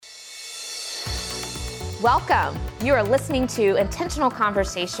Welcome. You are listening to Intentional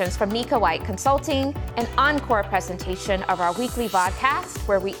Conversations from Mika White Consulting, an encore presentation of our weekly podcast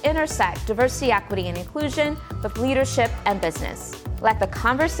where we intersect diversity, equity, and inclusion with leadership and business. Let the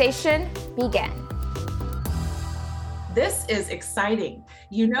conversation begin. This is exciting.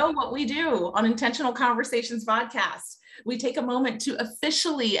 You know what we do on Intentional Conversations podcast. We take a moment to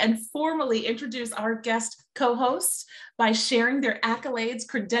officially and formally introduce our guest co-hosts by sharing their accolades,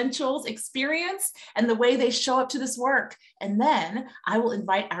 credentials, experience, and the way they show up to this work. And then I will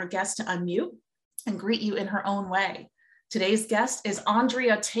invite our guest to unmute and greet you in her own way. Today's guest is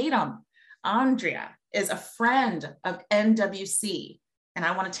Andrea Tatum. Andrea is a friend of NWC. And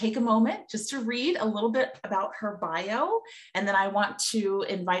I want to take a moment just to read a little bit about her bio. And then I want to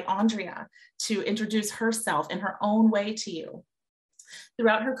invite Andrea to introduce herself in her own way to you.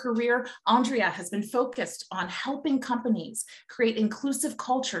 Throughout her career, Andrea has been focused on helping companies create inclusive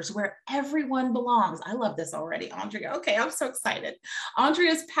cultures where everyone belongs. I love this already, Andrea. Okay, I'm so excited.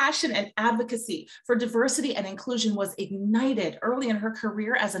 Andrea's passion and advocacy for diversity and inclusion was ignited early in her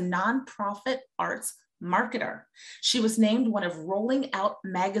career as a nonprofit arts marketer. She was named one of Rolling Out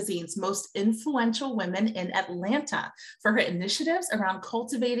magazine's most influential women in Atlanta for her initiatives around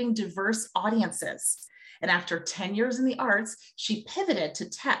cultivating diverse audiences. And after 10 years in the arts, she pivoted to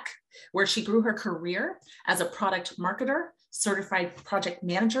tech, where she grew her career as a product marketer, certified project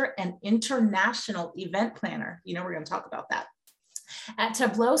manager, and international event planner. You know, we're going to talk about that. At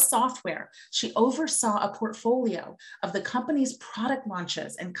Tableau Software, she oversaw a portfolio of the company's product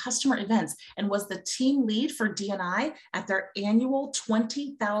launches and customer events and was the team lead for D&I at their annual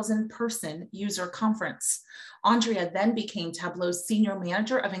 20,000 person user conference. Andrea then became Tableau's senior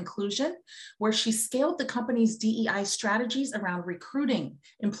manager of inclusion, where she scaled the company's DEI strategies around recruiting,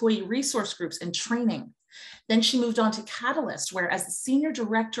 employee resource groups, and training. Then she moved on to Catalyst, where as the Senior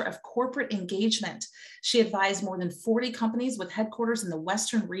Director of Corporate Engagement, she advised more than 40 companies with headquarters in the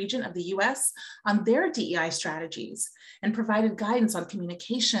Western region of the US on their DEI strategies and provided guidance on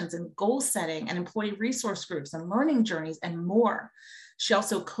communications and goal setting and employee resource groups and learning journeys and more. She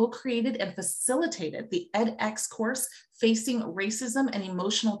also co-created and facilitated the edX course, Facing Racism and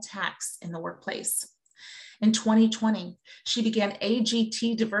Emotional Tax in the Workplace. In 2020, she began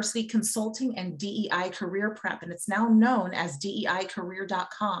AGT Diversity Consulting and DEI Career Prep, and it's now known as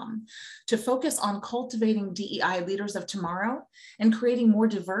DEIcareer.com, to focus on cultivating DEI leaders of tomorrow and creating more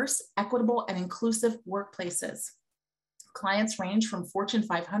diverse, equitable, and inclusive workplaces. Clients range from Fortune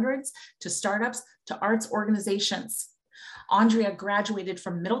 500s to startups to arts organizations. Andrea graduated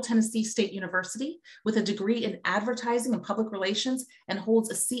from Middle Tennessee State University with a degree in advertising and public relations and holds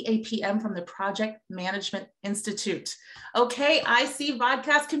a CAPM from the Project Management Institute. Okay, IC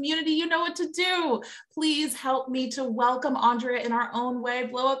Vodcast community, you know what to do. Please help me to welcome Andrea in our own way.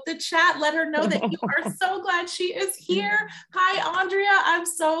 Blow up the chat. Let her know that you are so glad she is here. Hi, Andrea. I'm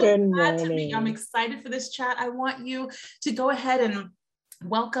so glad to meet you. I'm excited for this chat. I want you to go ahead and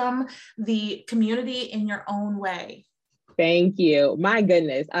welcome the community in your own way. Thank you. My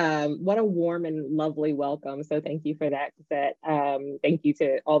goodness. What a warm and lovely welcome. So thank you for that. Thank you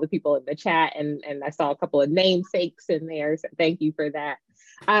to all the people in the chat. And I saw a couple of namesakes in there. So thank you for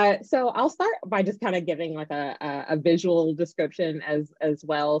that. So I'll start by just kind of giving like a visual description as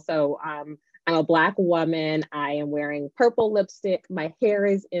well. So I'm a Black woman. I am wearing purple lipstick. My hair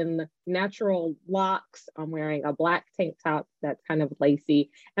is in natural locks. I'm wearing a Black tank top that's kind of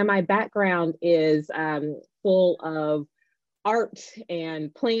lacy. And my background is full of art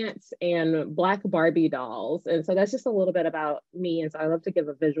and plants and Black Barbie dolls. And so that's just a little bit about me. And so I love to give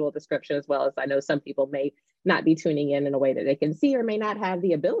a visual description, as well as I know some people may not be tuning in a way that they can see, or may not have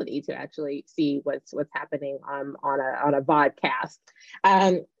the ability to actually see what's happening on a vodcast.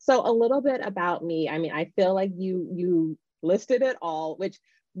 So a little bit about me. I mean, I feel like you listed it all, which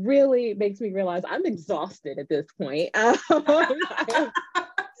really makes me realize I'm exhausted at this point.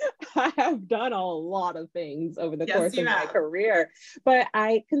 I have done a lot of things over the course of my career, but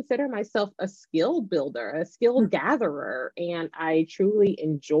I consider myself a skill builder, a skill gatherer, and I truly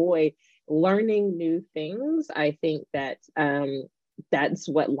enjoy learning new things. I think that that's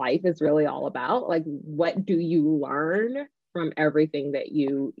what life is really all about. Like, what do you learn from everything that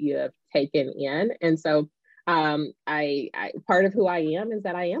you have taken in? And so I part of who I am is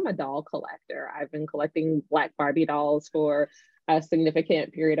that I am a doll collector. I've been collecting Black Barbie dolls for a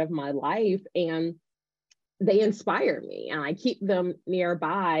significant period of my life, and they inspire me, and I keep them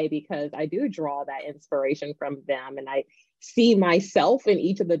nearby because I do draw that inspiration from them, and I see myself in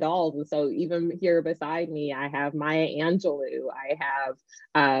each of the dolls. And so even here beside me, I have Maya Angelou, I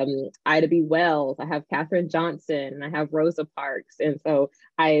have Ida B. Wells, I have Katherine Johnson, and I have Rosa Parks. And so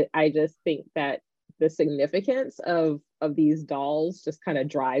I just think that the significance of these dolls just kind of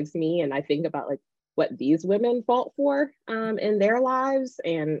drives me. And I think about like what these women fought for in their lives,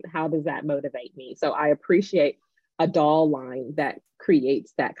 and how does that motivate me? So I appreciate a doll line that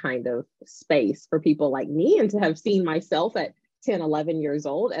creates that kind of space for people like me, and to have seen myself at 10, 11 years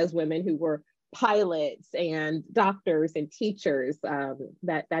old as women who were pilots and doctors and teachers,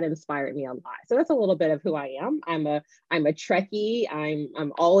 that inspired me a lot. So that's a little bit of who I am. I'm a Trekkie.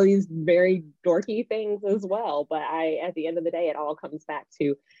 I'm all of these very dorky things as well. But at the end of the day, it all comes back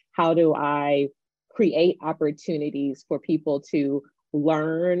to, how do I create opportunities for people to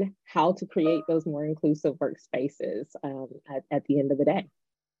learn how to create those more inclusive workspaces at the end of the day.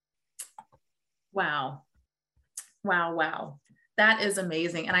 Wow. Wow. Wow. That is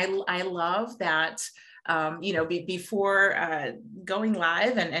amazing. And I love that, before going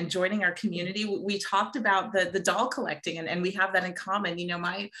live and joining our community, we talked about the doll collecting, and we have that in common.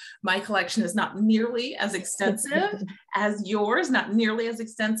 My collection is not nearly as extensive as yours, not nearly as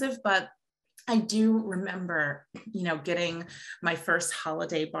extensive, but I do remember, getting my first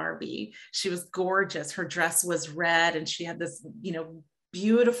holiday Barbie. She was gorgeous. Her dress was red, and she had this,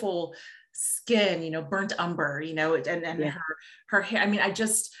 beautiful skin, burnt umber, and yeah. her hair. I mean, I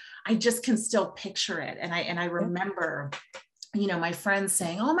just can still picture it. And I remember, my friends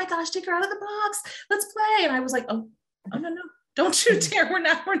saying, "Oh my gosh, take her out of the box. Let's play." And I was like, oh no. Don't you dare. We're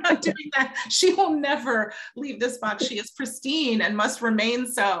not doing that. She will never leave this box. She is pristine and must remain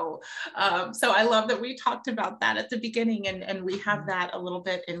so. So I love that we talked about that at the beginning, and we have that a little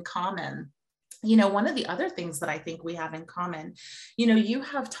bit in common. One of the other things that I think we have in common, you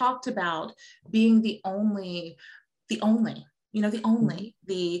have talked about being the only, the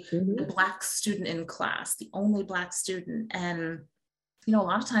Black student in class, the only Black student. And, a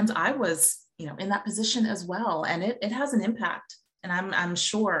lot of times I was, in that position as well. And it has an impact. And I'm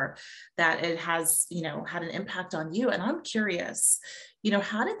sure that it has, had an impact on you. And I'm curious,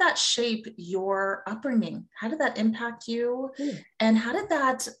 how did that shape your upbringing? How did that impact you? And how did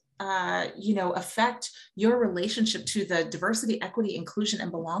that, affect your relationship to the diversity, equity, inclusion,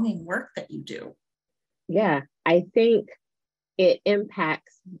 and belonging work that you do? Yeah, I think it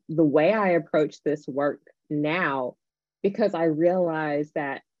impacts the way I approach this work now, because I realize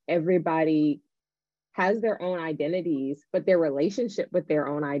that everybody has their own identities, but their relationship with their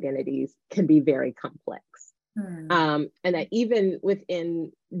own identities can be very complex. And that even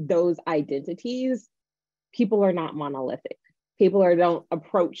within those identities, people are not monolithic. People don't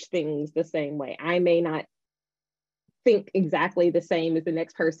approach things the same way. I may not think exactly the same as the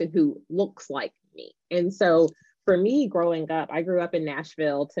next person who looks like me. And so for me, growing up, I grew up in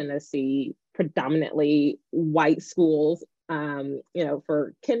Nashville, Tennessee, predominantly white schools.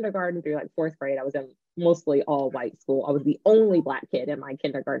 For kindergarten through like fourth grade, I was in mostly all white school. I was the only Black kid in my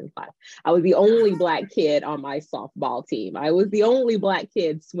kindergarten class. I was the only Black kid on my softball team. I was the only Black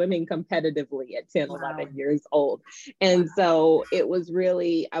kid swimming competitively at 10, 11 years old. And so it was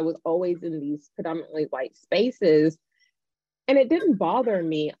really, I was always in these predominantly white spaces, and it didn't bother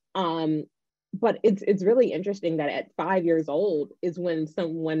me. But it's really interesting that at 5 years old is when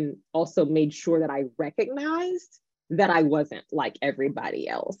someone also made sure that I recognized that I wasn't like everybody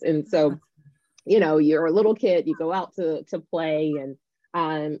else. And so, you're a little kid, you go out to play, and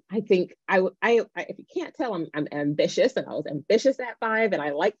I think I if you can't tell, I'm ambitious, and I was ambitious at 5, and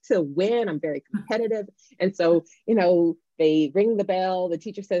I like to win. I'm very competitive. And so, they ring the bell, the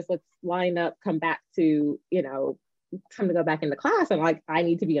teacher says, let's line up, come back to, time to go back into class. And like, I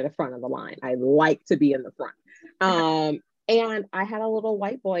need to be in the front of the line. I like to be in the front. And I had a little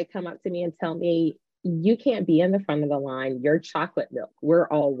white boy come up to me and tell me, you can't be in the front of the line. You're chocolate milk. We're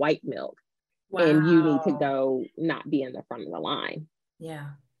all white milk. Wow. And you need to go not be in the front of the line. Yeah.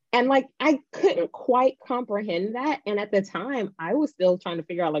 And like, I couldn't quite comprehend that. And at the time, I was still trying to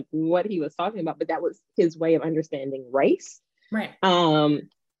figure out like what he was talking about, but that was his way of understanding race. Right.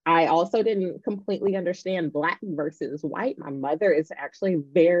 I also didn't completely understand Black versus white. My mother is actually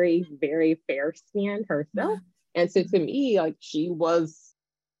very, very fair skinned herself. And so to me, like, she was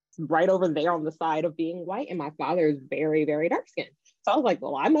right over there on the side of being white, and my father is very, very dark skinned. So I was like,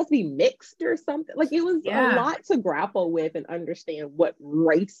 well, I must be mixed or something. Like, it was a lot to grapple with and understand what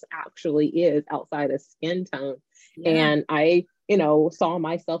race actually is outside of skin tone. And I, saw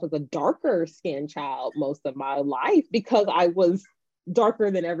myself as a darker skinned child most of my life because I was darker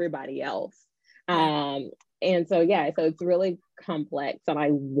than everybody else. And so, so it's really complex. And I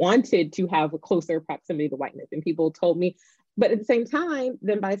wanted to have a closer proximity to whiteness. And people told me, but at the same time,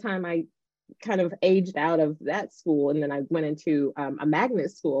 then by the time I kind of aged out of that school, and then I went into a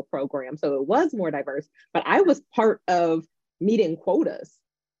magnet school program. So it was more diverse, but I was part of meeting quotas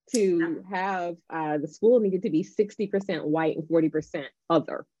to have the school needed to be 60% white and 40%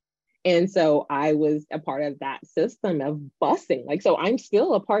 other. And so I was a part of that system of busing. Like, so I'm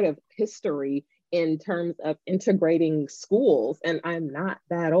still a part of history in terms of integrating schools, and I'm not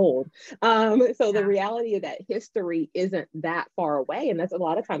that old. So the reality of that history isn't that far away. And that's a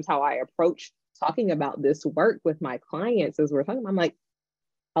lot of times how I approach talking about this work with my clients as we're talking. I'm like,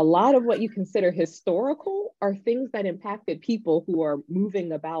 a lot of what you consider historical are things that impacted people who are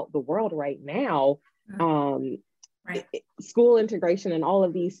moving about the world right now. Right. School integration and all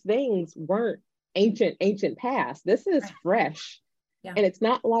of these things weren't ancient past. This is fresh. Yeah. And it's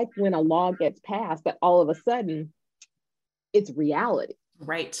not like when a law gets passed that all of a sudden it's reality.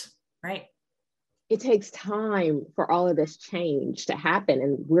 Right. It takes time for all of this change to happen.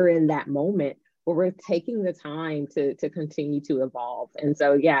 And we're in that moment where we're taking the time to continue to evolve. And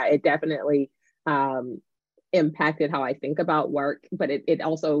so, yeah, it definitely impacted how I think about work, but it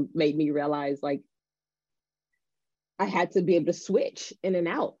also made me realize, like, I had to be able to switch in and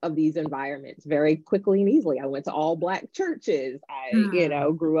out of these environments very quickly and easily. I went to all Black churches. I,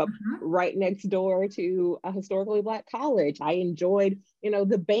 grew up right next door to a historically Black college. I enjoyed,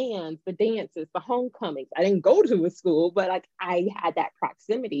 the bands, the dances, the homecomings. I didn't go to a school, but like I had that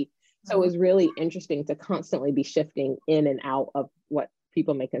proximity. So it was really interesting to constantly be shifting in and out of what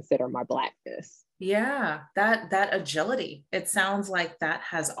people may consider my Blackness. Yeah, that agility. It sounds like that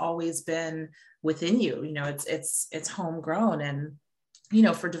has always been within you. It's homegrown, and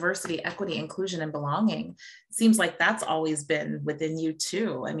for diversity, equity, inclusion, and belonging, it seems like that's always been within you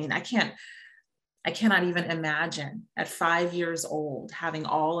too. I mean, I cannot even imagine at 5 years old having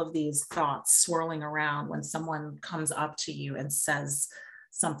all of these thoughts swirling around when someone comes up to you and says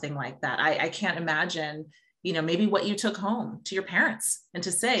something like that. I can't imagine maybe what you took home to your parents and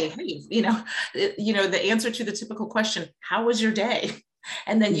to say, hey, the answer to the typical question, how was your day?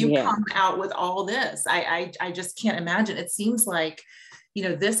 And then you come out with all this. I just can't imagine. It seems like,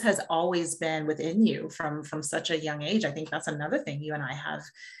 this has always been within you from such a young age. I think that's another thing you and I have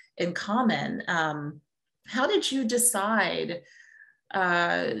in common. How did you decide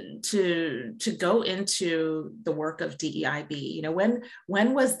to go into the work of DEIB?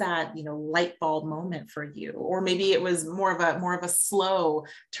 When was that light bulb moment for you, or maybe it was more of a slow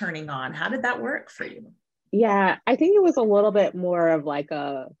turning on? How did that work for you? Yeah, I think it was a little bit more of like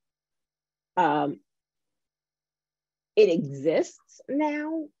it exists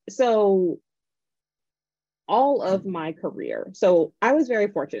now. So all of my career. So I was very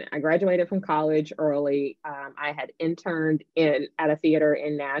fortunate. I graduated from college early. I had interned at a theater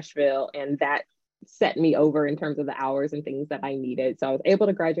in Nashville, and that set me over in terms of the hours and things that I needed. So I was able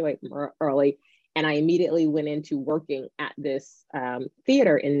to graduate early, and I immediately went into working at this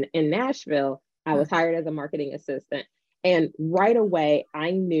theater in Nashville. I was hired as a marketing assistant, and right away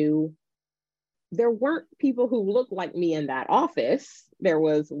I knew there weren't people who looked like me in that office. There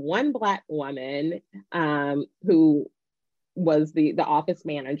was one Black woman who was the office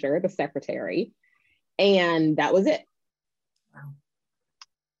manager, the secretary, and that was it. Wow.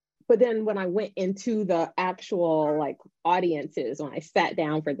 But then when I went into the actual audiences, when I sat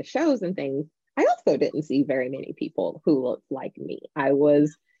down for the shows and things, I also didn't see very many people who looked like me. I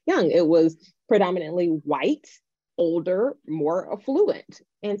was young. It was predominantly white, older, more affluent.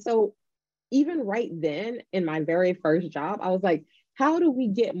 And so even right then in my very first job, I was like, how do we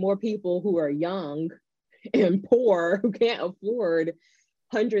get more people who are young and poor, who can't afford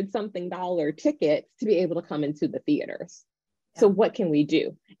 $100-something tickets to be able to come into the theaters? Yeah. So what can we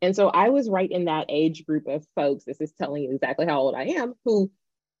do? And so I was right in that age group of folks, this is telling you exactly how old I am, who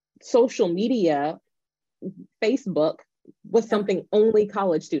social media, Facebook, was something only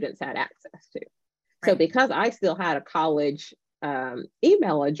college students had access to. Right. So because I still had a college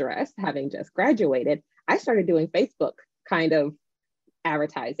email address, having just graduated, I started doing Facebook kind of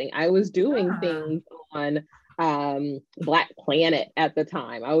advertising. I was doing things on Black Planet at the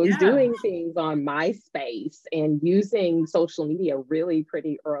time. I was doing things on MySpace and using social media really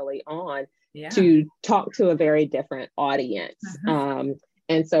pretty early on to talk to a very different audience.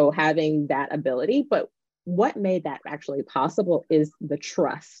 And so having that ability, but what made that actually possible is the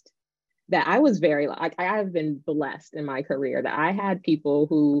trust that I was I have been blessed in my career that I had people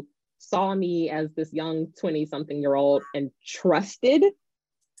who saw me as this young 20-something-year-old and trusted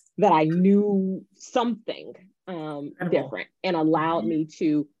that I knew something different, and allowed me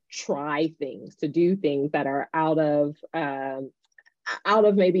to try things, to do things that are out of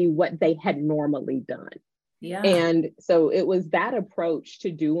maybe what they had normally done. Yeah. And so it was that approach to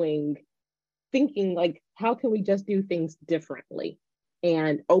thinking like, how can we just do things differently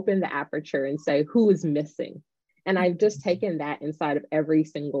and open the aperture and say, who is missing? And I've just taken that inside of every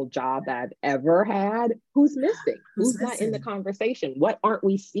single job that I've ever had. Who's missing? Who's not in the conversation? What aren't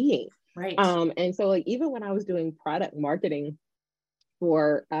we seeing? Right. And so like, even when I was doing product marketing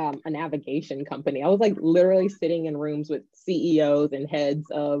for a navigation company, I was like literally sitting in rooms with CEOs and heads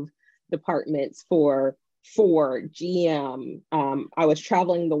of departments for Ford, GM. I was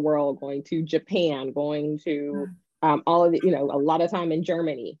traveling the world, going to Japan, going to all of the, a lot of time in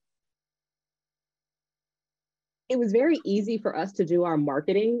Germany. It was very easy for us to do our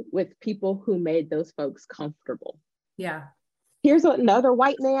marketing with people who made those folks comfortable. Yeah. Here's another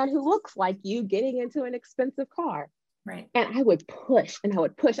white man who looks like you getting into an expensive car. Right. And I would push and I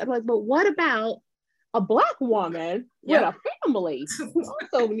would push. I'm like, but what about a Black woman with a family who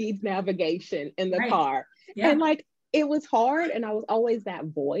also needs navigation in the car? Yeah. And like, it was hard. And I was always that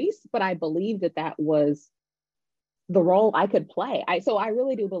voice, but I believed that that was the role I could play. So I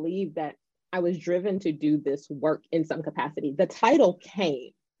really do believe that I was driven to do this work in some capacity. The title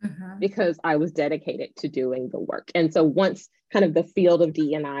came because I was dedicated to doing the work. And so once kind of the field of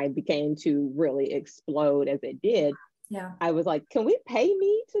D&I began to really explode as it did, I was like, can we pay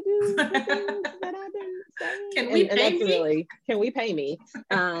me to do the things that I've been saying? Can we pay me?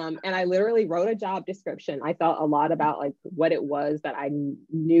 And I literally wrote a job description. I thought a lot about like what it was that I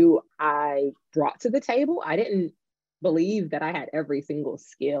knew I brought to the table. I didn't believe that I had every single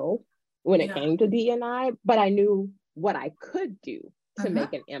skill when it came to D&I, but I knew what I could do to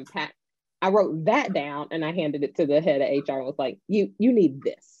make an impact. I wrote that down and I handed it to the head of HR and was like, you need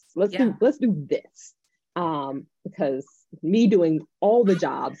this. Let's do this. Because me doing all the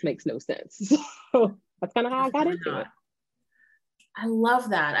jobs makes no sense. So that's kind of how I got into it. I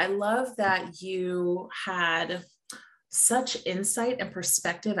love that. I love that you had such insight and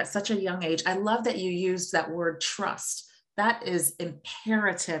perspective at such a young age. I love that you used that word trust. That is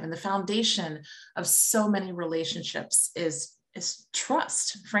imperative. And the foundation of so many relationships is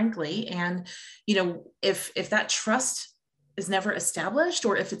trust, frankly. And, if that trust is never established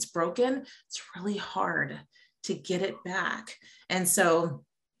or if it's broken, it's really hard to get it back. And so,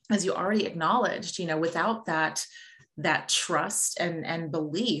 as you already acknowledged, without that trust and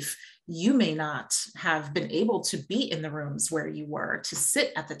belief, you may not have been able to be in the rooms where you were, to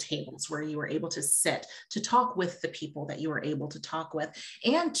sit at the tables where you were able to sit, to talk with the people that you were able to talk with,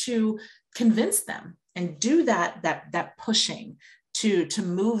 and to convince them and do that pushing to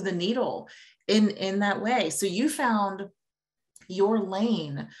move the needle in that way. So you found your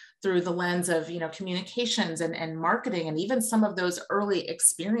lane through the lens of, communications and marketing, and even some of those early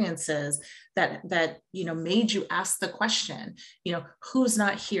experiences that made you ask the question, who's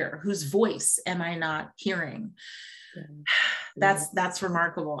not here? Whose voice am I not hearing? That's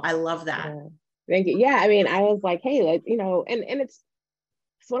remarkable. I love that. Thank you. Yeah. I mean, I was like, hey, and it's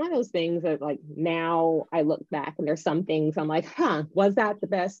one of those things that like, now I look back and there's some things I'm like, was that the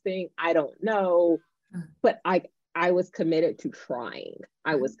best thing? I don't know. But I was committed to trying.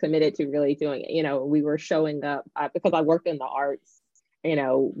 I was committed to really doing it. We were showing up because I worked in the arts.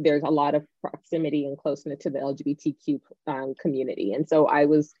 There's a lot of proximity and closeness to the LGBTQ community. And so I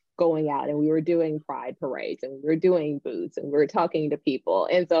was going out and we were doing pride parades and we were doing booths and we were talking to people.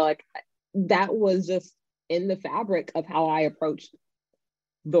 And so like, that was just in the fabric of how I approached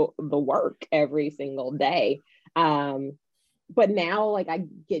the work every single day. But now like I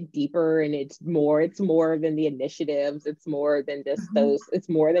get deeper and it's more than the initiatives. It's more than just it's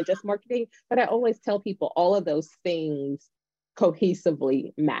more than just marketing. But I always tell people all of those things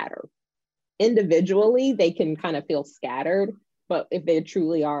cohesively matter. Individually, they can kind of feel scattered, but if they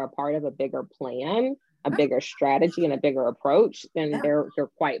truly are a part of a bigger plan, a bigger strategy and a bigger approach, then they're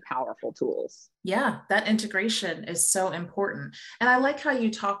quite powerful tools. Yeah, that integration is so important. And I like how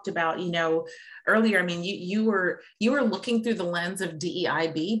you talked about, earlier, I mean, you were looking through the lens of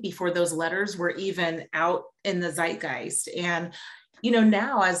DEIB before those letters were even out in the zeitgeist. And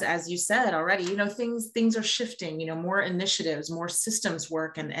now, as you said already, things are shifting, more initiatives, more systems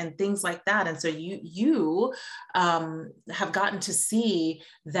work and things like that. And so you have gotten to see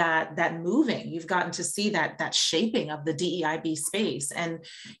that moving, you've gotten to see that shaping of the DEIB space. And,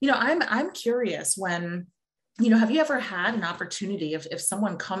 I'm curious when, have you ever had an opportunity if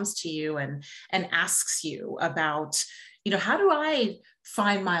someone comes to you and asks you about, how do I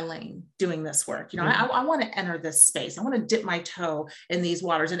find my lane doing this work? I want to enter this space. I want to dip my toe in these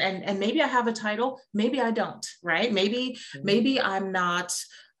waters. And maybe I have a title, maybe I don't, right? Maybe I'm not,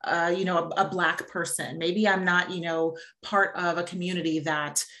 a Black person. Maybe I'm not, part of a community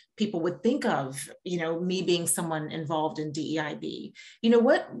that people would think of, me being someone involved in DEIB.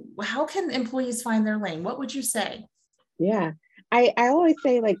 How can employees find their lane? What would you say? Yeah. I always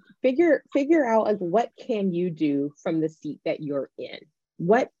say, like, figure out, like, what can you do from the seat that you're in?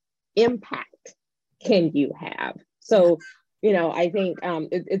 What impact can you have? So, I think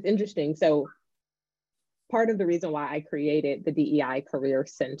it's interesting. So part of the reason why I created the DEI Career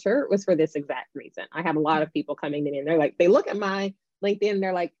Center was for this exact reason. I have a lot of people coming to me and they're like, they look at my LinkedIn,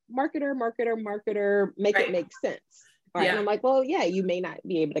 they're like, marketer, marketer, marketer, make it make sense. All right. And I'm like, well, yeah, you may not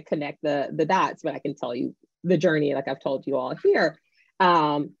be able to connect the dots, but I can tell you the journey, like I've told you all here.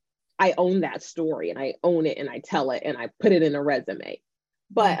 I own that story and I own it and I tell it and I put it in a resume.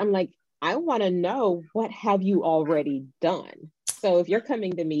 But I'm like, I want to know, what have you already done? So if you're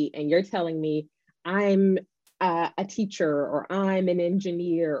coming to me and you're telling me I'm a teacher or I'm an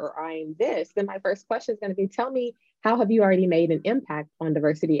engineer or I'm this, then my first question is going to be, tell me, how have you already made an impact on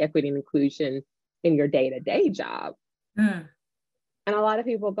diversity, equity, and inclusion in your day-to-day job? And a lot of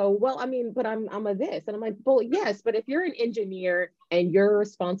people go, well, I mean, but I'm a this. And I'm like, well, yes, but if you're an engineer and you're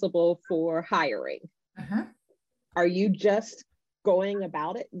responsible for hiring, are you just going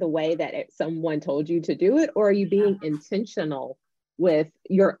about it the way that someone told you to do it? Or are you being intentional with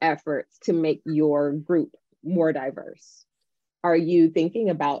your efforts to make your group more diverse? Are you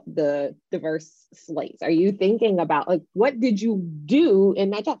thinking about the diverse slates? Are you thinking about, like, what did you do in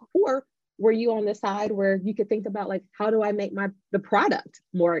that job? Or were you on the side where you could think about, like, how do I make the product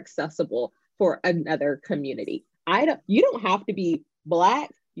more accessible for another community? You don't have to be Black.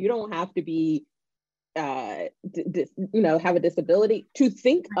 You don't have to be, have a disability to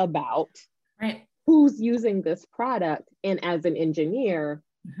think about who's using this product. And as an engineer,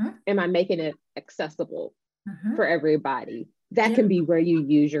 am I making it accessible for everybody? That can be where you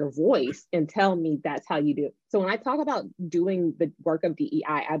use your voice and tell me that's how you do it. So when I talk about doing the work of DEI,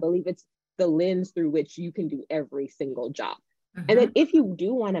 I believe it's the lens through which you can do every single job. And then if you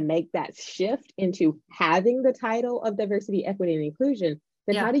do want to make that shift into having the title of diversity, equity, and inclusion,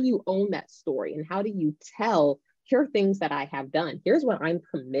 then how do you own that story? And how do you tell, here are things that I have done, here's what I'm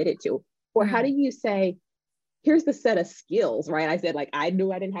committed to? Or how do you say, here's the set of skills, right? I said, like, I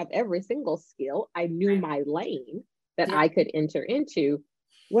knew I didn't have every single skill. I knew my lane that I could enter into.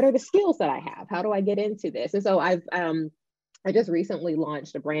 What are the skills that I have? How do I get into this? And so I just recently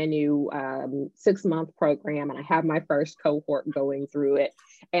launched a brand new 6-month program, and I have my first cohort going through it.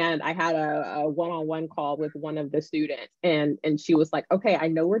 And I had a one-on-one call with one of the students, and she was like, okay, I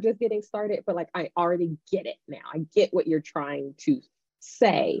know we're just getting started, but, like, I already get it now. I get what you're trying to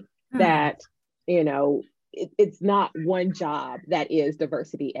say, that, it's not one job that is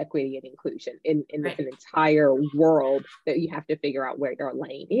diversity, equity, and inclusion. It's an entire world that you have to figure out where your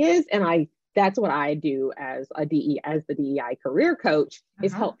lane is. And that's what I do as the DEI career coach,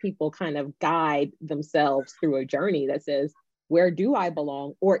 is help people kind of guide themselves through a journey that says, where do I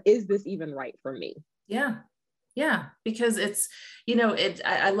belong? Or is this even right for me? Yeah, because it's,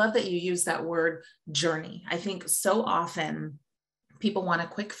 I love that you use that word journey. I think so often people want a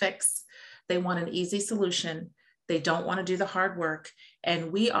quick fix. They want an easy solution. They don't want to do the hard work.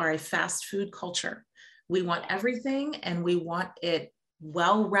 And we are a fast food culture. We want everything, and we want it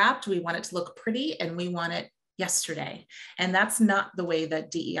well wrapped. We want it to look pretty, and we want it yesterday. And that's not the way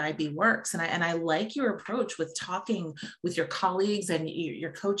that DEIB works. And I like your approach with talking with your colleagues and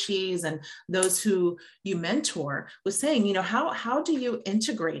your coaches and those who you mentor, with saying, how do you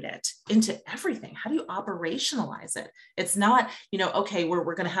integrate it into everything? How do you operationalize it? It's not, okay,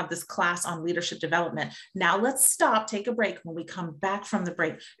 we're going to have this class on leadership development. Now let's stop, take a break. When we come back from the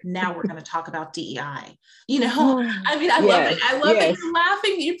break, now we're going to talk about DEI. I mean, I love it. I love that you're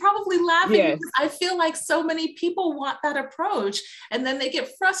laughing. You're probably laughing because I feel like so many people want that approach, and then they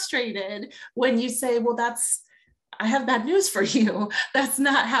get frustrated when you say, well, I have bad news for you. That's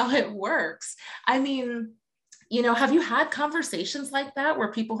not how it works. I mean, have you had conversations like that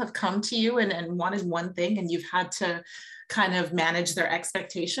where people have come to you and wanted one thing, and you've had to kind of manage their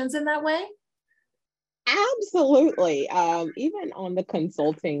expectations in that way? Absolutely. Even on the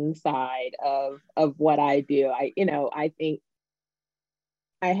consulting side of what I do, I think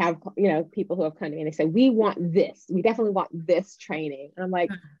I have, people who have come to me and they say, we want this. We definitely want this training. And I'm like,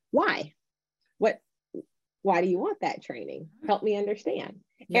 why? Why do you want that training? Help me understand.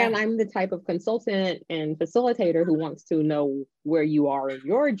 And I'm the type of consultant and facilitator who wants to know where you are in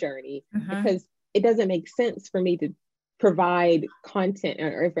your journey, because it doesn't make sense for me to provide content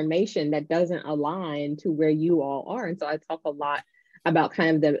or information that doesn't align to where you all are. And so I talk a lot about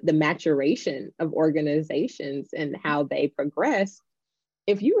kind of the maturation of organizations and how they progress.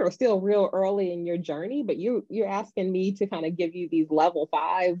 If you are still real early in your journey, but you're asking me to kind of give you these level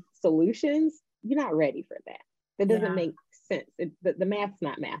 5 solutions, you're not ready for that. That doesn't make sense. The math's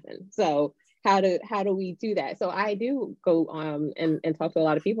not mathing. So how do we do that? So I do go and talk to a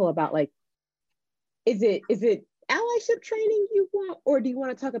lot of people about like, is it allyship training you want, or do you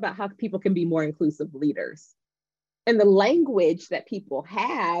want to talk about how people can be more inclusive leaders? And the language that people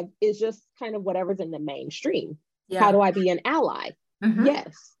have is just kind of whatever's in the mainstream. Yeah. How do I be an ally? Mm-hmm.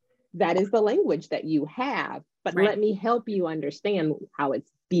 Yes, that is the language that you have, but Right. let me help you understand how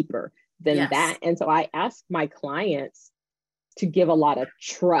it's deeper than Yes. that. And so I ask my clients to give a lot of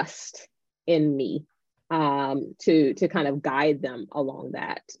trust in me, to kind of guide them along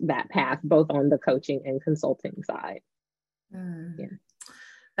that path, both on the coaching and consulting side. Yeah.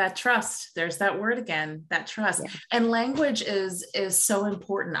 That trust, there's that word again, that trust. Yeah. And language is so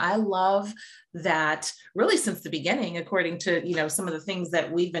important. I love that really since the beginning, according to, you know, some of the things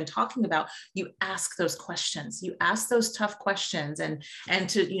that we've been talking about, you ask those questions, you ask those tough questions, and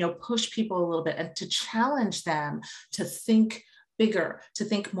to, you know, push people a little bit and to challenge them to think bigger, to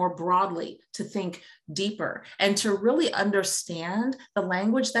think more broadly, to think deeper, and to really understand the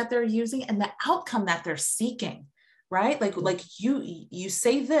language that they're using and the outcome that they're seeking. Right? Like you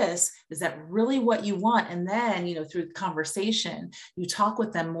say this, is that really what you want? And then, you know, through the conversation, you talk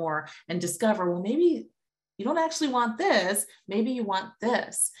with them more and discover, well, maybe you don't actually want this, maybe you want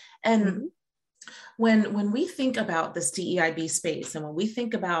this. And when we think about this DEIB space, and when we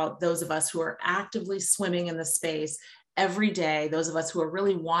think about those of us who are actively swimming in the space every day, those of us who are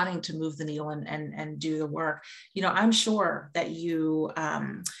really wanting to move the needle and do the work, you know, I'm sure that you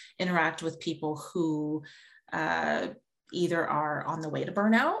interact with people who either are on the way to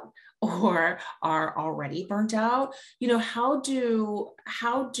burnout or are already burnt out. You know, how do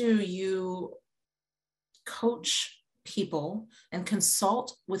you coach people and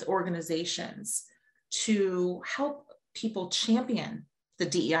consult with organizations to help people champion the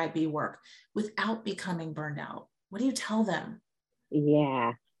DEIB work without becoming burned out? What do you tell them?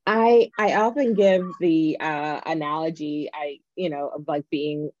 Yeah. I often give the analogy, of like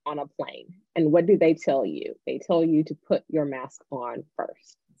being on a plane. And what do they tell you? They tell you to put your mask on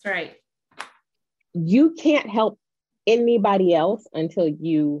first. That's right. You can't help anybody else until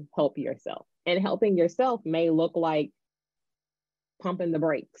you help yourself. And helping yourself may look like pumping the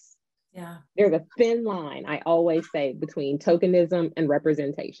brakes. Yeah. There's a thin line, I always say, between tokenism and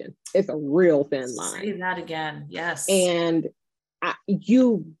representation. It's a real thin line. Say that again. Yes. And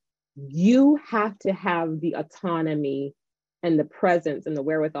you have to have the autonomy and the presence and the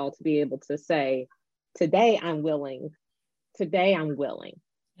wherewithal to be able to say, today I'm willing.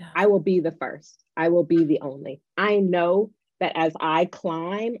 Yeah. I will be the first. I will be the only. I know that as I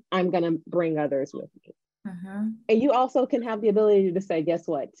climb, I'm going to bring others with me. Mm-hmm. And you also can have the ability to say, guess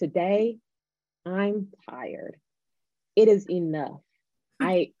what? Today, I'm tired. It is enough.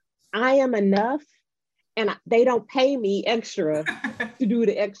 I am enough. And they don't pay me extra to do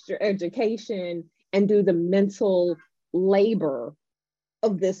the extra education and do the mental labor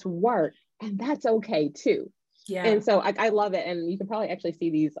of this work. And that's okay too. Yeah. And so I love it. And you can probably actually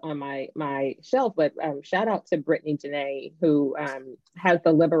see these on my shelf, but shout out to Brittany Janae, who has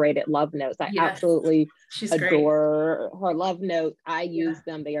the Liberated Love Notes. I absolutely adore her love notes. I use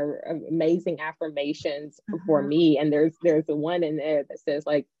them. They are amazing affirmations for me. And there's the one in there that says,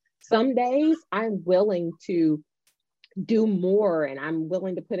 like, some days I'm willing to do more and I'm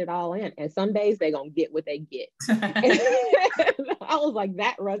willing to put it all in. And some days they're going to get what they get. I was like,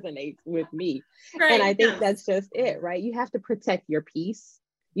 that resonates with me. Right, and I think that's just it, right? You have to protect your peace.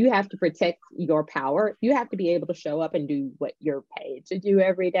 You have to protect your power. You have to be able to show up and do what you're paid to do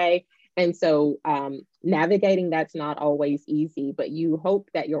every day. And so navigating that's not always easy, but you hope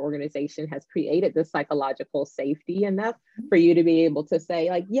that your organization has created the psychological safety enough for you to be able to say,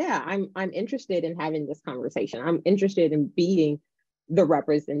 like, yeah, I'm interested in having this conversation. I'm interested in being the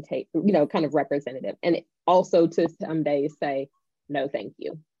kind of representative. And also to some days say, no, thank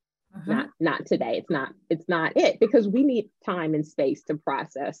you. Not today. It's not it, because we need time and space to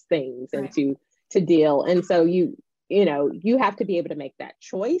process things and to deal. And so you have to be able to make that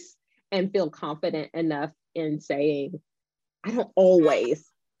choice and feel confident enough in saying, I don't always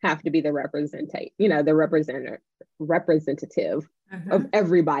have to be the representative of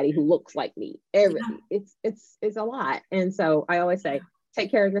everybody who looks like me. It's a lot. And so I always say,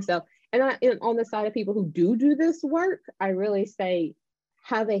 take care of yourself. And on the side of people who do this work, I really say,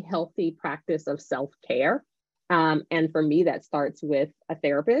 have a healthy practice of self-care. And for me, that starts with a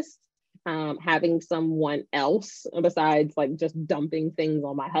therapist. Having someone else besides like just dumping things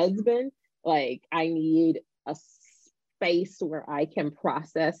on my husband. Like, I need a space where I can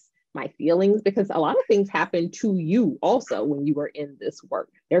process my feelings, because a lot of things happen to you also when you are in this work.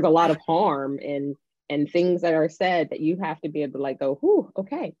 There's a lot of harm and things that are said that you have to be able to like go, whew,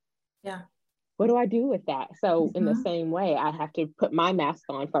 okay. Yeah. what do I do with that? So in the same way, I have to put my mask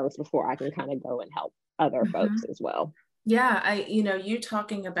on first before I can kind of go and help other folks as well. Yeah, you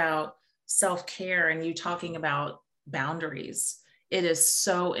talking about self-care and you talking about boundaries. It is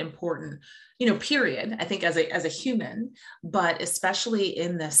so important, period. I think as a human, but especially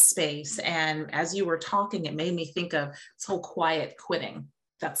in this space. And as you were talking, it made me think of this whole quiet quitting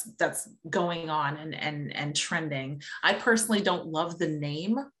that's going on and trending. I personally don't love the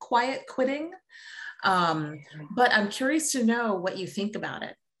name quiet quitting. But I'm curious to know what you think about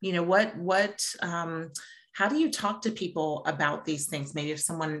it. How do you talk to people about these things? Maybe if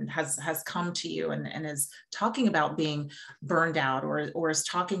someone has come to you and is talking about being burned out or is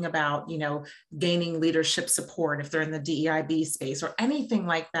talking about, gaining leadership support if they're in the DEIB space or anything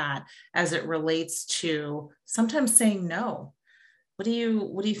like that, as it relates to sometimes saying no. What do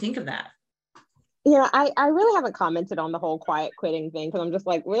you think of that? I really haven't commented on the whole quiet quitting thing because I'm just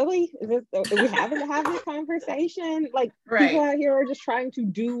like, really? Are we having to have this conversation? Like, right. People out here are just trying to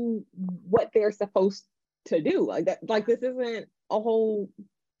do what they're supposed to do. Like that, like this isn't a whole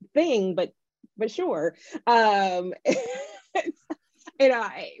thing, but sure. We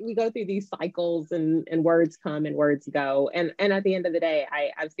go through these cycles and words come and words go. And at the end of the day,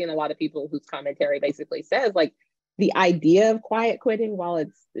 I've seen a lot of people whose commentary basically says like, the idea of quiet quitting, while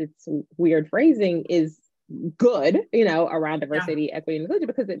it's weird phrasing, is good, around diversity, equity, and inclusion,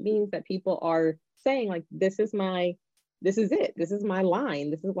 because it means that people are saying like, this is it. This is my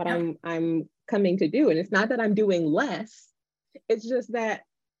line. This is what I'm coming to do. And it's not that I'm doing less. It's just that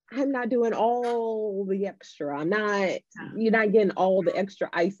I'm not doing all the extra. You're not getting all the extra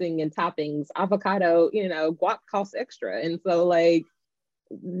icing and toppings. Avocado, guac costs extra. And so like,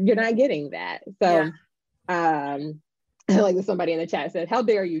 you're not getting that. So like somebody in the chat said, how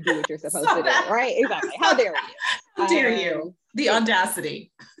dare you do what you're supposed to do, right? Exactly. How dare you? How dare you? The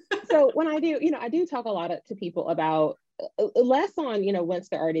audacity. So when I do talk a lot to people about less on, once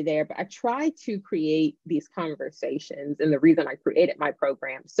they're already there, but I try to create these conversations. And the reason I created my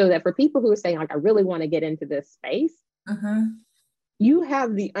program so that for people who are saying like, I really want to get into this space, you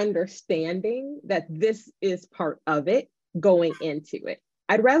have the understanding that this is part of it going into it.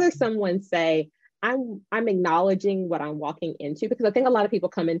 I'd rather someone say, I'm acknowledging what I'm walking into, because I think a lot of people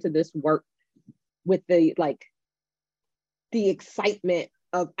come into this work with the excitement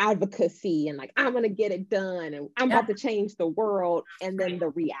of advocacy and like, I'm going to get it done and I'm about to change the world. And then the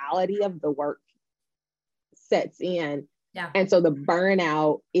reality of the work sets in. Yeah. And so the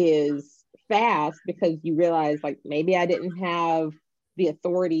burnout is fast because you realize like, maybe I didn't have the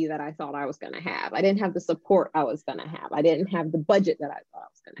authority that I thought I was going to have. I didn't have the support I was going to have. I didn't have the budget that I thought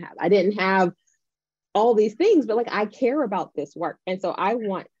I was going to have. I didn't have all these things, but like, I care about this work. And so I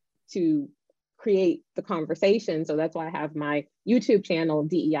want to create the conversation. So that's why I have my YouTube channel,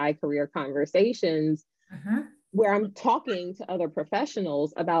 DEI Career Conversations, where I'm talking to other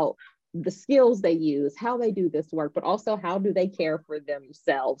professionals about the skills they use, how they do this work, but also how do they care for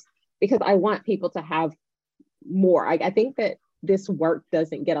themselves? Because I want people to have more. I think that this work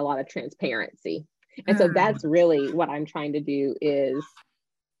doesn't get a lot of transparency. And so that's really what I'm trying to do, is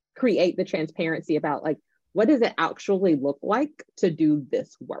create the transparency about like, what does it actually look like to do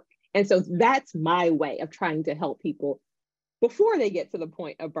this work? And so that's my way of trying to help people before they get to the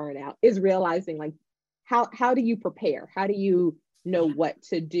point of burnout, is realizing like, how do you prepare? How do you know what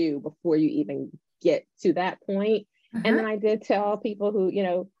to do before you even get to that point? And then I did tell people who,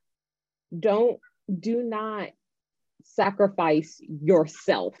 do not sacrifice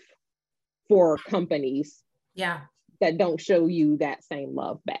yourself for companies that don't show you that same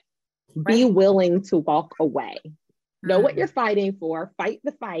love back. Be willing to walk away. Know what you're fighting for, fight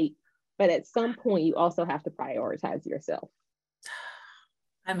the fight, but at some point you also have to prioritize yourself.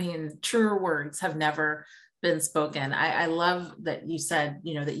 I mean, truer words have never been spoken. I love that you said,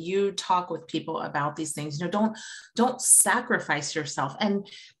 that you talk with people about these things. Don't sacrifice yourself. And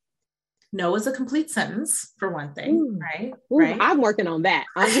no is a complete sentence, for one thing, right? Right. I'm working on that.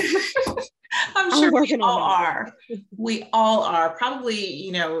 I'm sure we all are. We all are. Probably,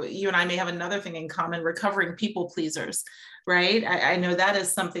 you and I may have another thing in common, recovering people pleasers, right? I know that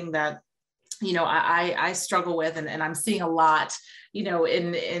is something that, I struggle with, and I'm seeing a lot,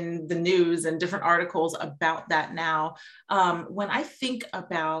 in the news and different articles about that now. When I think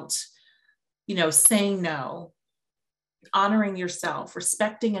about, saying no, honoring yourself,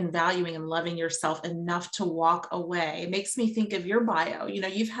 respecting and valuing and loving yourself enough to walk away. It makes me think of your bio.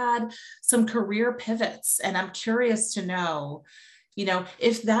 You've had some career pivots, and I'm curious to know,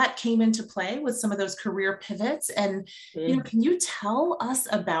 if that came into play with some of those career pivots. And, can you tell us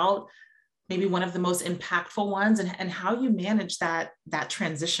about maybe one of the most impactful ones and how you manage that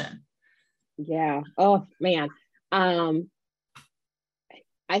transition? Yeah. Oh man. Um,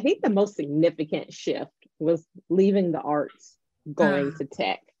 I think the most significant shift was leaving the arts, going Mm, to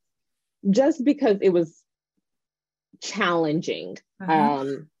tech, just because it was challenging.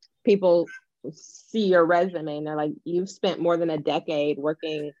 mhm. People see your resume and they're like, you've spent more than a decade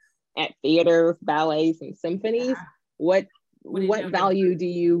working at theaters, ballets, and symphonies. Yeah. What What are you what doing? value do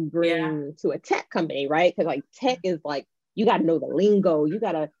you Yeah. bring to a tech company, right? Because like tech is like you got to know the lingo, you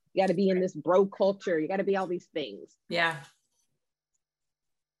gotta be in this bro culture, you got to be all these things. Yeah.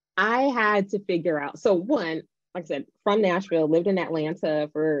 I had to figure out. So one, like I said, from Nashville, lived in Atlanta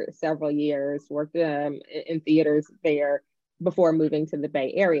for several years, worked in theaters there before moving to the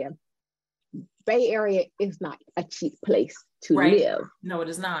Bay Area. Bay Area is not a cheap place to Right. live. No, it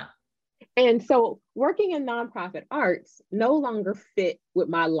is not. And so working in nonprofit arts no longer fit with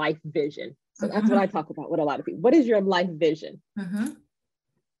my life vision. So that's what I Mhm. talk about with a lot of people. What is your life vision? Mhm.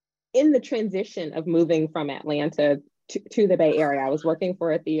 In the transition of moving from Atlanta to the Bay Area, I was working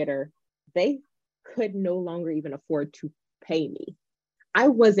for a theater. They could no longer even afford to pay me. I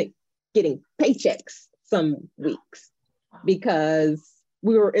wasn't getting paychecks some weeks Wow. because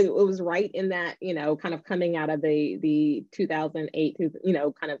it was right in that, kind of coming out of the 2008,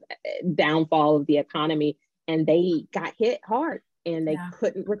 kind of downfall of the economy. And they got hit hard and they Yeah.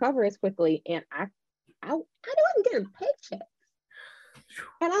 couldn't recover as quickly. And I wasn't getting paychecks.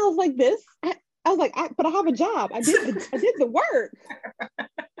 And I was like, I was like, but I have a job. I did the work.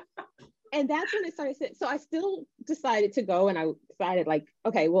 And that's when it started. So I still decided to go, and I decided like,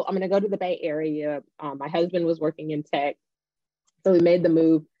 okay, well, I'm going to go to the Bay Area. My husband was working in tech, so we made the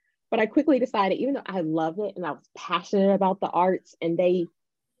move. But I quickly decided, even though I loved it and I was passionate about the arts and they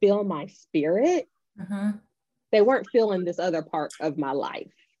fill my spirit, Mhm. they weren't feeling this other part of my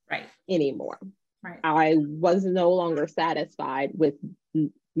life Right. anymore. Right. I was no longer satisfied with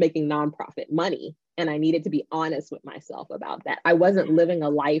making nonprofit money. And I needed to be honest with myself about that. I wasn't living a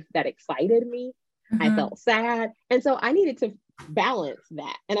life that excited me. I Mhm. felt sad. And so I needed to balance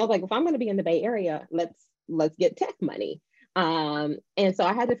that. And I was like, if I'm going to be in the Bay Area, let's get tech money. And so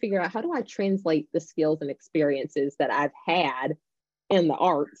I had to figure out, how do I translate the skills and experiences that I've had in the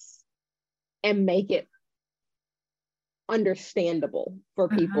arts and make it understandable for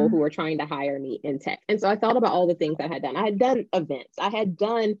people Mhm. who are trying to hire me in tech. And so I thought about all the things I had done. I had done events, I had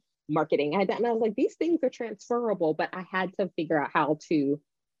done marketing, and I was like, these things are transferable, but I had to figure out how to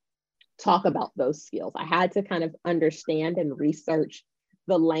talk about those skills. I had to kind of understand and research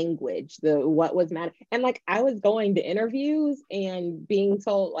the language, the what was matter. And like I was going to interviews and being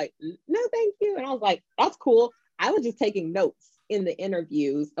told like, no, thank you. And I was like, that's cool. I was just taking notes in the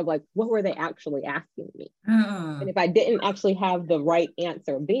interviews of like, what were they actually asking me? And Mhm. if I didn't actually have the right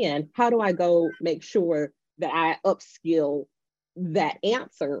answer then, how do I go make sure that I upskill that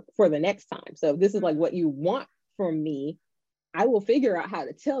answer for the next time? So if this is like what you want from me, I will figure out how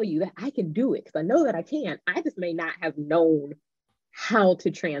to tell you that I can do it because I know that I can. I just may not have known how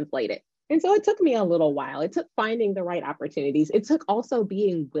to translate it. And so it took me a little while. It took finding the right opportunities. It took also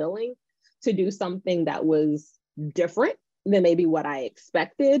being willing to do something that was different than maybe what I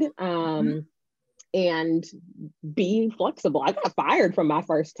expected. Mhm. And being flexible. I got fired from my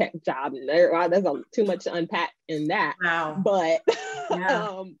first tech job. There's too much to unpack in that. Wow. But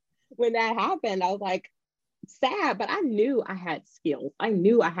Yeah. when that happened, I was like sad, but I knew I had skills. I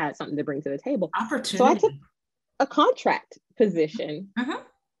knew I had something to bring to the table. So I took Opportunity. a contract position. Mhm.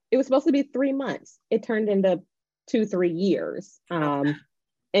 It was supposed to be 3 months. It turned into 2, 3 years. Love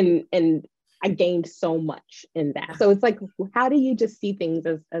And I gained so much in that. that. So it's like, how do you just see things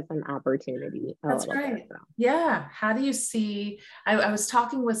as an opportunity a That's little bit? right. So Yeah. How do you see? I was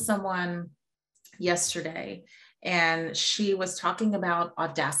talking with someone yesterday, and she was talking about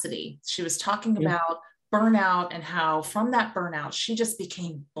audacity. She was talking about burnout and how from that burnout, she just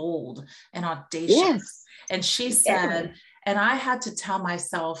became bold and audacious. yes, And she yes. said, and I had to tell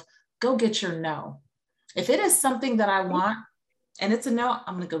myself, go get your no. If it is something that I want, and it's a no,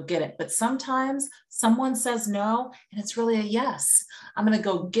 I'm going to go get it. But sometimes someone says no, and it's really a yes. I'm going to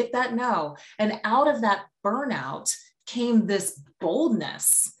go get that no. And out of that burnout came this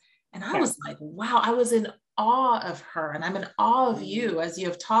boldness. And I Yeah. was like, wow, I was in awe of her. And I'm in awe of you as you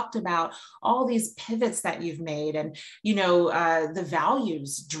have talked about all these pivots that you've made and, the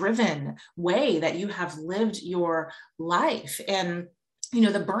values driven way that you have lived your life. And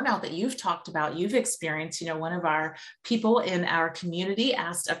the burnout that you've talked about, you've experienced, one of our people in our community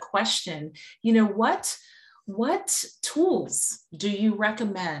asked a question, what tools do you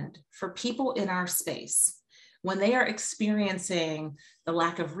recommend for people in our space when they are experiencing the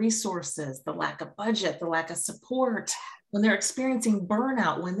lack of resources, the lack of budget, the lack of support? when they're experiencing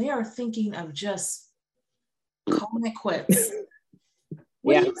burnout, when they are thinking of just calling it quits.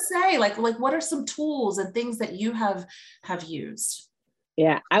 What do you say? Like what are some tools and things that you have used?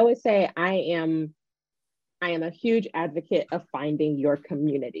 Yeah, I would say I am a huge advocate of finding your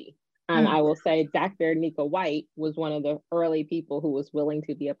community. I will say Dr. Nika White was one of the early people who was willing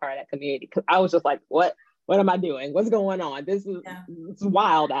to be a part of that community, because I was just like, what am I doing? What's going on? It's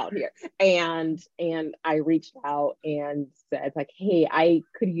wild out here. And I reached out and said like, hey, I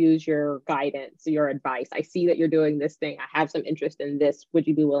could use your guidance, your advice. I see that you're doing this thing. I have some interest in this. Would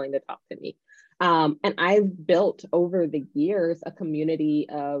you be willing to talk to me? And I've built over the years a community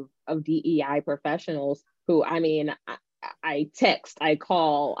of DEI professionals who, I mean, I text, I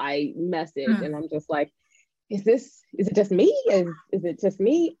call, I message, and I'm just like, is it just me? Is it just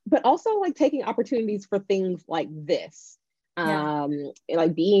me? But also like taking opportunities for things like this,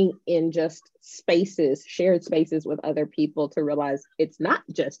 like being in just spaces, shared spaces with other people to realize it's not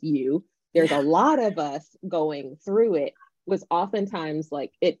just you. There's a lot of us going through it, was oftentimes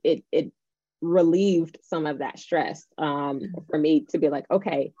like it relieved some of that stress for me to be like,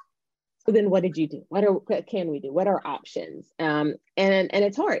 okay, so then what did you do? What can we do? What are options? And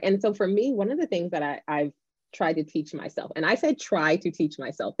it's hard. And so for me, one of the things that I've tried to teach myself, and I said try to teach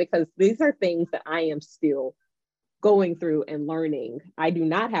myself because these are things that I am still going through and learning. I do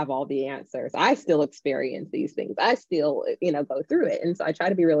not have all the answers. I still experience these things. I still, go through it. And so I try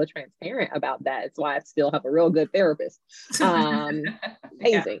to be really transparent about that. It's why I still have a real good therapist.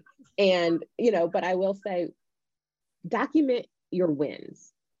 Amazing. And, but I will say, document your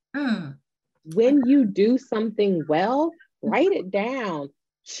wins. When you do something well, write it down,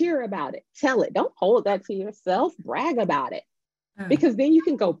 cheer about it, tell it. Don't hold that to yourself, brag about it. Because then you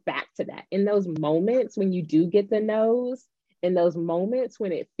can go back to that. In those moments when you do get the no's, in those moments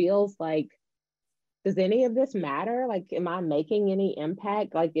when it feels like, does any of this matter? Like, am I making any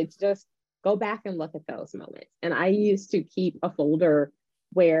impact? Like, it's just go back and look at those moments. And I used to keep a folder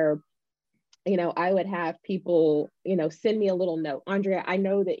where, I would have people, send me a little note. Andrea, I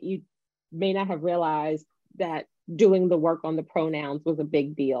know that you may not have realized that doing the work on the pronouns was a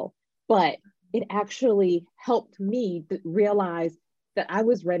big deal, but it actually helped me to realize that I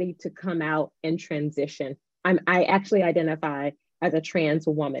was ready to come out and transition. I actually identify as a trans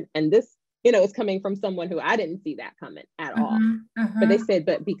woman. And this, is coming from someone who I didn't see that coming at all. But they said,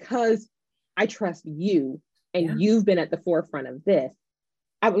 but because I trust you and you've been at the forefront of this,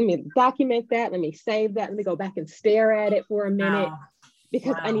 let me document that. Let me save that. Let me go back and stare at it for a minute,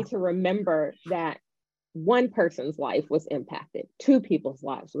 because I need to remember that one person's life was impacted, 2 people's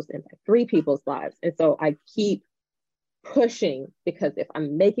lives was impacted, 3 people's lives. And so I keep pushing, because if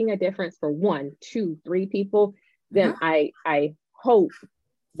I'm making a difference for 1, 2, 3 people, then I hope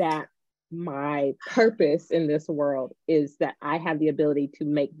that my purpose in this world is that I have the ability to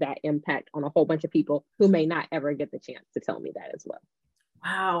make that impact on a whole bunch of people who may not ever get the chance to tell me that as well.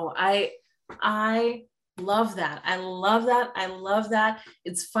 Wow. I love that. I love that. I love that.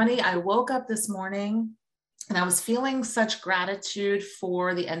 It's funny. I woke up this morning and I was feeling such gratitude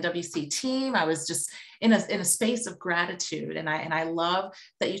for the NWC team. I was just in a space of gratitude. And I love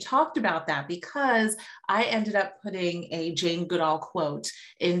that you talked about that, because I ended up putting a Jane Goodall quote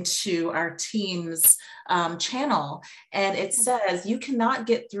into our team's channel. And it says, you cannot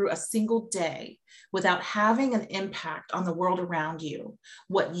get through a single day without having an impact on the world around you.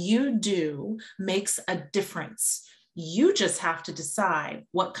 What you do makes a difference. You just have to decide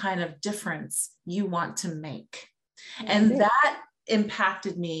what kind of difference you want to make. And that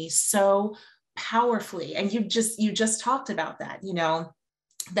impacted me so powerfully. And you just talked about that,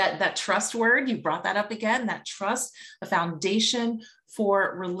 that trust word, you brought that up again, that trust, a foundation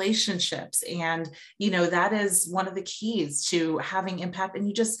for relationships. And, that is one of the keys to having impact. And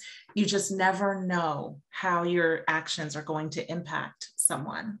you just never know how your actions are going to impact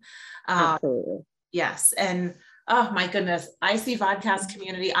someone. Absolutely. Yes. And oh my goodness, IC Vodcast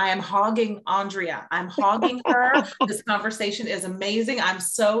community, I am hogging Andrea. I'm hogging her. This conversation is amazing. I'm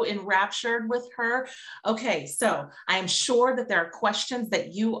so enraptured with her. Okay, so I am sure that there are questions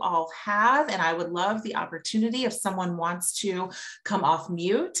that you all have, and I would love the opportunity if someone wants to come off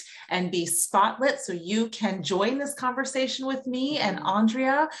mute and be spotlit so you can join this conversation with me and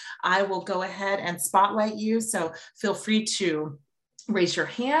Andrea. I will go ahead and spotlight you, so feel free to raise your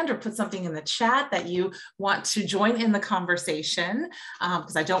hand or put something in the chat that you want to join in the conversation,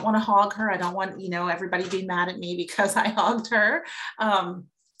 because I don't want to hog her. I don't want, everybody be mad at me because I hogged her.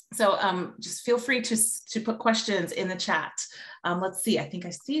 So just feel free to put questions in the chat. Let's see, I think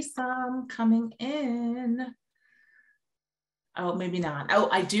I see some coming in. Oh, maybe not. Oh,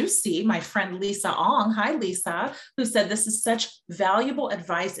 I do see my friend Lisa Ong. Hi, Lisa, who said this is such valuable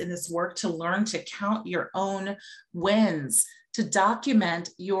advice in this work to learn to count your own wins, to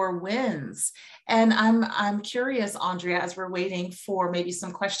document your wins. And I'm curious, Andrea, as we're waiting for maybe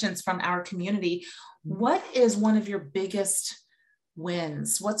some questions from our community, what is one of your biggest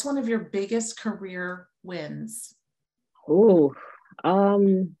wins? What's one of your biggest career wins? Oh,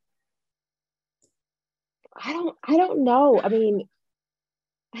 I don't know. I mean,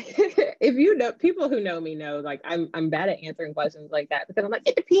 if you know, people who know me know, like I'm bad at answering questions like that because I'm like,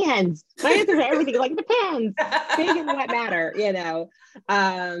 it depends. My answer to everything is like, it depends. Big and what matter, you know.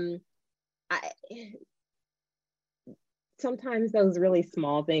 I sometimes those really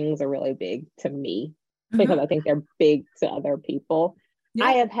small things are really big to me because I think they're big to other people. Yeah.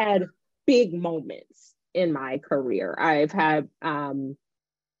 I have had big moments in my career. I've had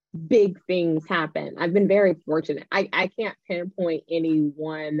big things happen. I've been very fortunate. I can't pinpoint any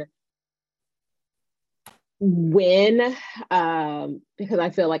one win because I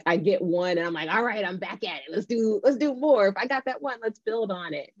feel like I get one and I'm like, all right, I'm back at it. Let's do more. If I got that one, let's build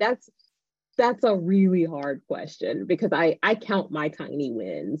on it. That's a really hard question because I count my tiny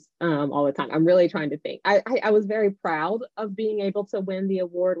wins all the time. I'm really trying to think. I was very proud of being able to win the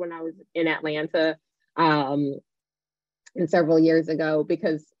award when I was in Atlanta and several years ago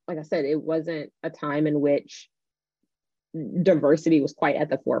because, like I said, it wasn't a time in which diversity was quite at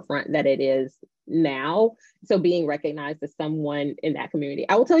the forefront that it is now. So being recognized as someone in that community,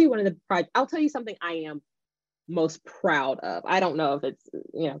 I will tell you I'll tell you something I am most proud of. I don't know if it's,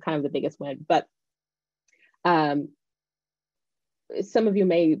 kind of the biggest win, but some of you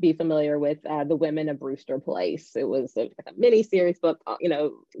may be familiar with The Women of Brewster Place. It was a mini series book,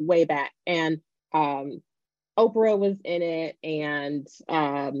 way back. And Oprah was in it, and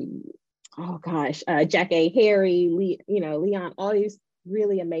Jack A. Harry, Leon, all these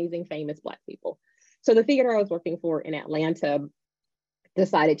really amazing, famous Black people. So the theater I was working for in Atlanta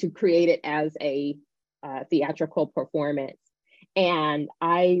decided to create it as a theatrical performance. And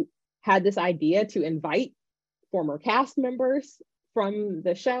I had this idea to invite former cast members from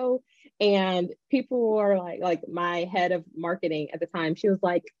the show. And people were like my head of marketing at the time, she was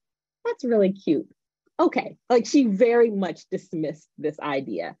like, that's really cute. Okay. Like she very much dismissed this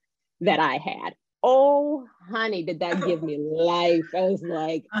idea that I had. Oh, honey, did that give me life? I was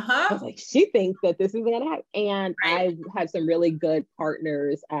like, she thinks that this is gonna happen. And I had some really good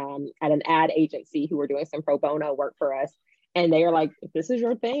partners at an ad agency who were doing some pro bono work for us. And they are like, if this is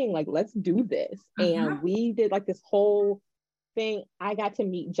your thing, like, let's do this. And we did like this whole thing. I got to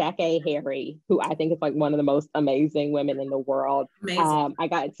meet Jack A. Harry, who I think is like one of the most amazing women in the world. I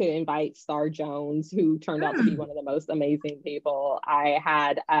got to invite Star Jones, who turned out to be one of the most amazing people. I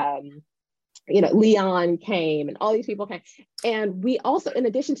had Leon came and all these people came. And we also, in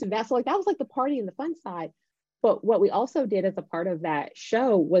addition to that, so like that was like the party and the fun side. But what we also did as a part of that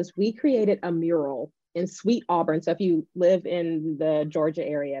show was we created a mural in Sweet Auburn. So if you live in the Georgia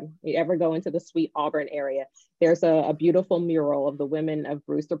area, you ever go into the Sweet Auburn area, there's a beautiful mural of the Women of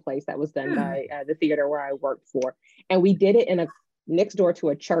Brewster Place that was done by the theater where I worked for. And we did it next door to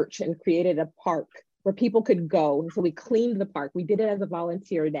a church and created a park where people could go. And so we cleaned the park. We did it as a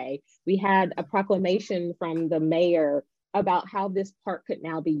volunteer day. We had a proclamation from the mayor about how this park could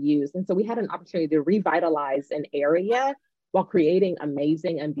now be used. And so we had an opportunity to revitalize an area while creating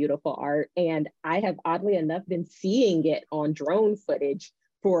amazing and beautiful art. And I have, oddly enough, been seeing it on drone footage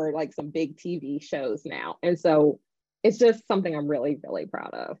for like some big TV shows now. And so it's just something I'm really, really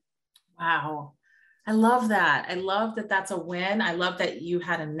proud of. Wow. I love that. I love that that's a win. I love that you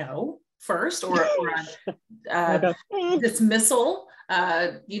had a no first or a dismissal,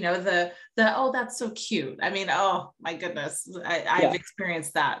 oh, that's so cute. I mean, oh my goodness, I've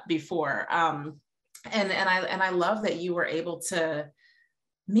experienced that before. And I love that you were able to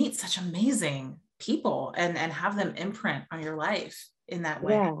meet such amazing people and have them imprint on your life in that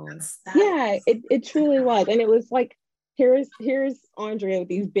way. It truly was. And it was like, here's Andrea with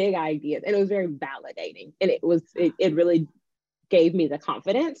these big ideas. And it was very validating. And it really gave me the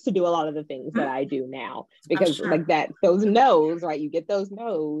confidence to do a lot of the things that I do now, because like those no's, right? You get those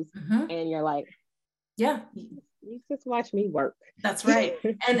no's and you're like, you just watch me work. That's right.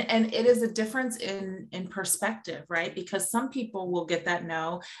 And it is a difference in perspective, right? Because some people will get that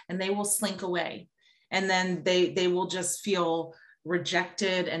no and they will slink away, and then they will just feel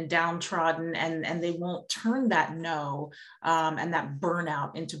rejected and downtrodden, and they won't turn that no and that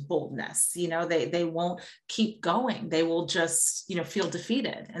burnout into boldness. They won't keep going. They will just feel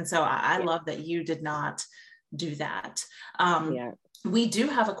defeated. And so I love that you did not do that. we do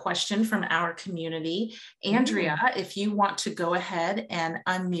have a question from our community. Andrea, if you want to go ahead and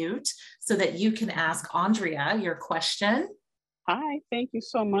unmute so that you can ask Andrea your question. Hi, thank you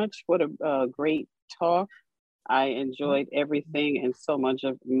so much. What a great talk. I enjoyed everything, and so much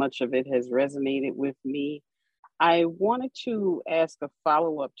of it has resonated with me. I wanted to ask a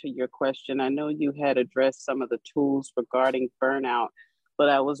follow-up to your question. I know you had addressed some of the tools regarding burnout, but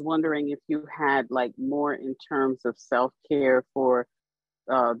I was wondering if you had like more in terms of self-care for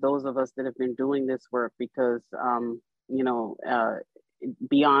those of us that have been doing this work, because you know,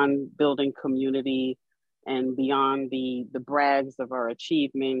 beyond building community and beyond the brags of our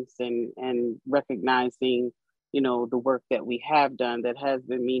achievements and recognizing, you know, the work that we have done that has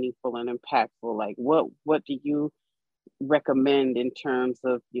been meaningful and impactful, like what do you recommend in terms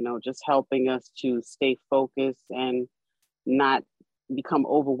of, you know, just helping us to stay focused and not become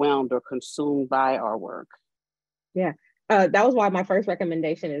overwhelmed or consumed by our work? Yeah, that was why my first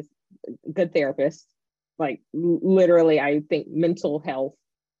recommendation is good therapists. Like literally, I think mental health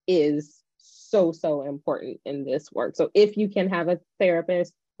is so important in this work. So if you can have a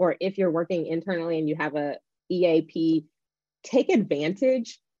therapist, or if you're working internally and you have a EAP, take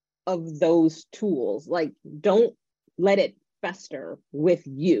advantage of those tools. Like, don't let it fester with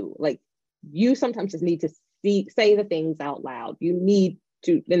you. Like, you sometimes just need to say the things out loud. You need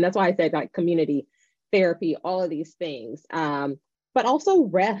to, and that's why I said like community therapy, all of these things. But also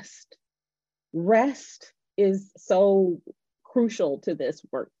rest. Rest is so crucial to this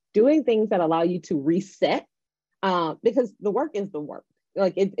work. Doing things that allow you to reset, because the work is the work.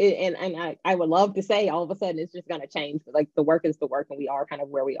 Like I would love to say all of a sudden it's just going to change, but like the work is the work, and we are kind of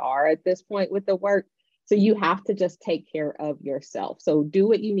where we are at this point with the work. So you have to just take care of yourself. So do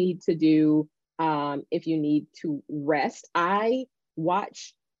what you need to do. If you need to rest, I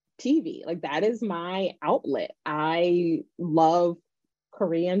watch TV. Like, that is my outlet. I love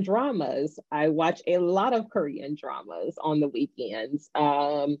Korean dramas. I watch a lot of Korean dramas on the weekends.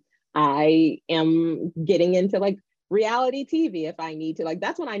 I am getting into like reality TV if I need to. Like,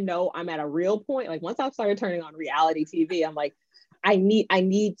 that's when I know I'm at a real point. Like, once I've started turning on reality TV, I'm like, I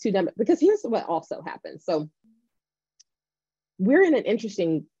need to, because here's what also happens. So we're in an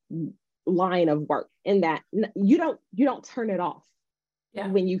interesting line of work in that you don't turn it off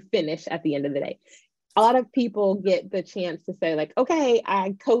when you finish at the end of the day. A lot of people get the chance to say like, okay,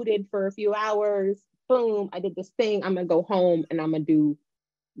 I coded for a few hours, boom, I did this thing, I'm gonna go home and I'm gonna do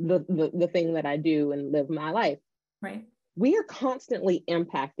the thing that I do and live my life. Right. We are constantly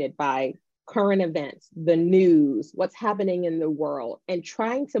impacted by current events, the news, what's happening in the world, and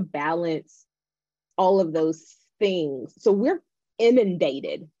trying to balance all of those things. So we're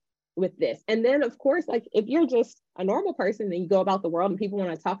inundated with this. And then of course, like, if you're just a normal person and you go about the world and people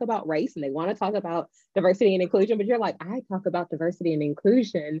want to talk about race and they want to talk about diversity and inclusion, but you're like, I talk about diversity and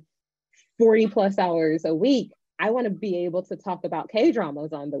inclusion 40 plus hours a week. I want to be able to talk about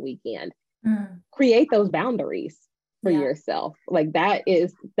K-dramas on the weekend. Create those boundaries for yourself. Like, that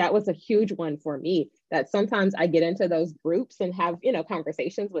was a huge one for me, that sometimes I get into those groups and have, you know,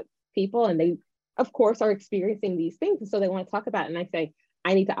 conversations with people, and they of course are experiencing these things. And so they want to talk about it. And I say,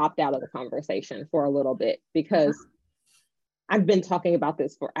 I need to opt out of the conversation for a little bit, because I've been talking about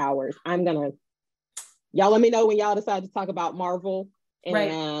this for hours. Y'all let me know when y'all decide to talk about Marvel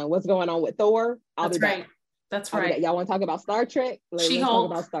and what's going on with Thor. I'll be back. That's right. Y'all want to talk about Star Trek? Let's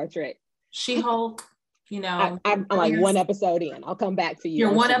talk about Star Trek. She-Hulk, you know. I'm like one episode in. I'll come back to you.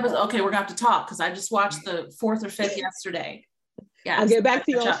 You're one episode. Okay, we're gonna have to talk, because I just watched the 4th or 5th yesterday. Yeah, I'll get back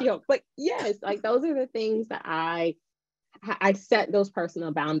to you on She-Hulk. But yes, like, those are the things that I set those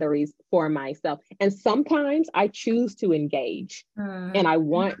personal boundaries for myself. And sometimes I choose to engage and I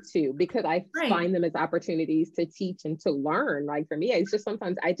want to, because I find them as opportunities to teach and to learn. Like, for me, it's just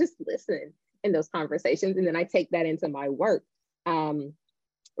sometimes I just listen in those conversations, and then I take that into my work.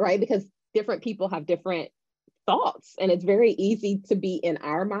 Right? Because different people have different thoughts, and it's very easy to be in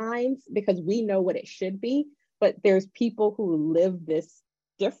our minds because we know what it should be, but there's people who live this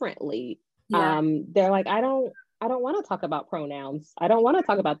differently. They're like, I don't want to talk about pronouns. I don't want to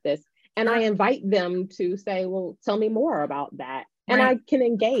talk about this. And I invite them to say, well, tell me more about that. And I can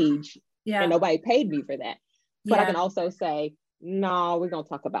engage. And nobody paid me for that. But I can also say, no, we're going to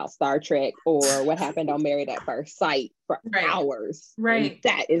talk about Star Trek or what happened on Married at First Sight for hours. And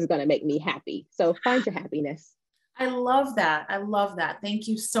that is going to make me happy. So find your happiness. I love that. I love that. Thank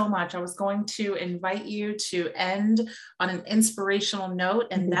you so much. I was going to invite you to end on an inspirational note,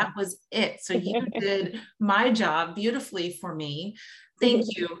 and that was it. So you did my job beautifully for me. Thank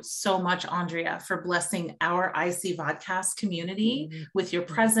you so much, Andrea, for blessing our IC Vodcast community with your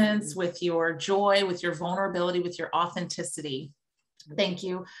presence, with your joy, with your vulnerability, with your authenticity. Thank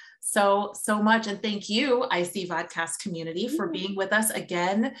you so much. And thank you, IC Vodcast community, for being with us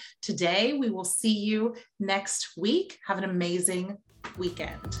again today. We will see you next week. Have an amazing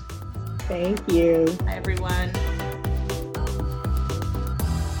weekend. Thank you. Bye, everyone.